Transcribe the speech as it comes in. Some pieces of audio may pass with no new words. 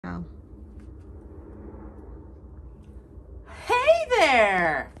Hey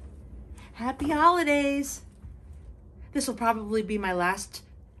there! Happy holidays! This will probably be my last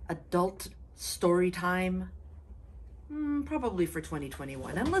adult story time, probably for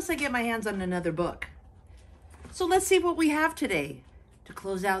 2021, unless I get my hands on another book. So let's see what we have today to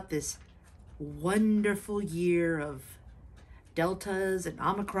close out this wonderful year of deltas and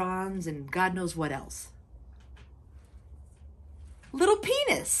omicrons and God knows what else. Little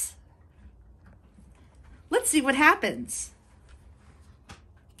penis. Let's see what happens.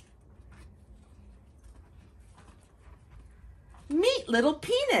 Meet little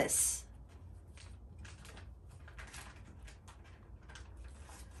penis.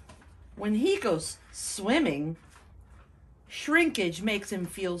 When he goes swimming, shrinkage makes him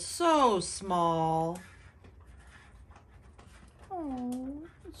feel so small. Oh,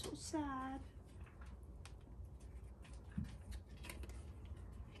 it's so sad.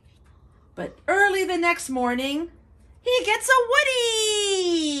 But early the next morning, he gets a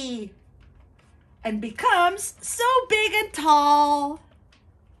Woody and becomes so big and tall.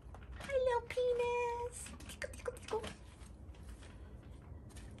 Hi, little penis. Tickle, tickle, tickle.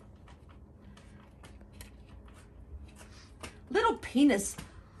 Little penis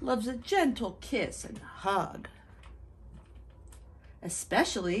loves a gentle kiss and hug,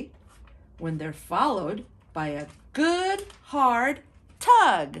 especially when they're followed by a good, hard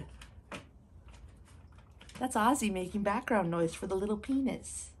tug. That's Ozzy making background noise for the little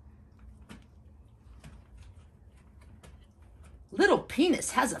penis. Little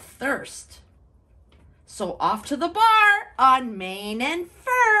penis has a thirst. So off to the bar on Main and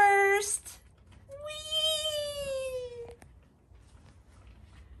First. Whee!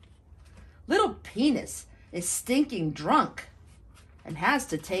 Little penis is stinking drunk and has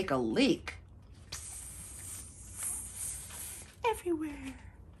to take a leak. Everywhere.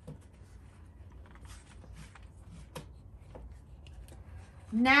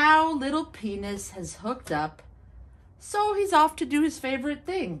 Now little penis has hooked up, so he's off to do his favorite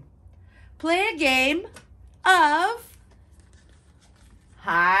thing. Play a game of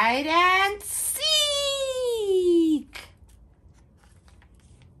hide and seek.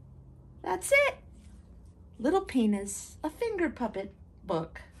 That's it. Little Penis, a finger puppet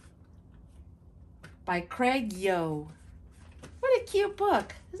book by Craig Yo. What a cute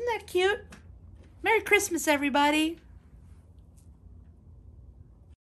book. Isn't that cute? Merry Christmas, everybody.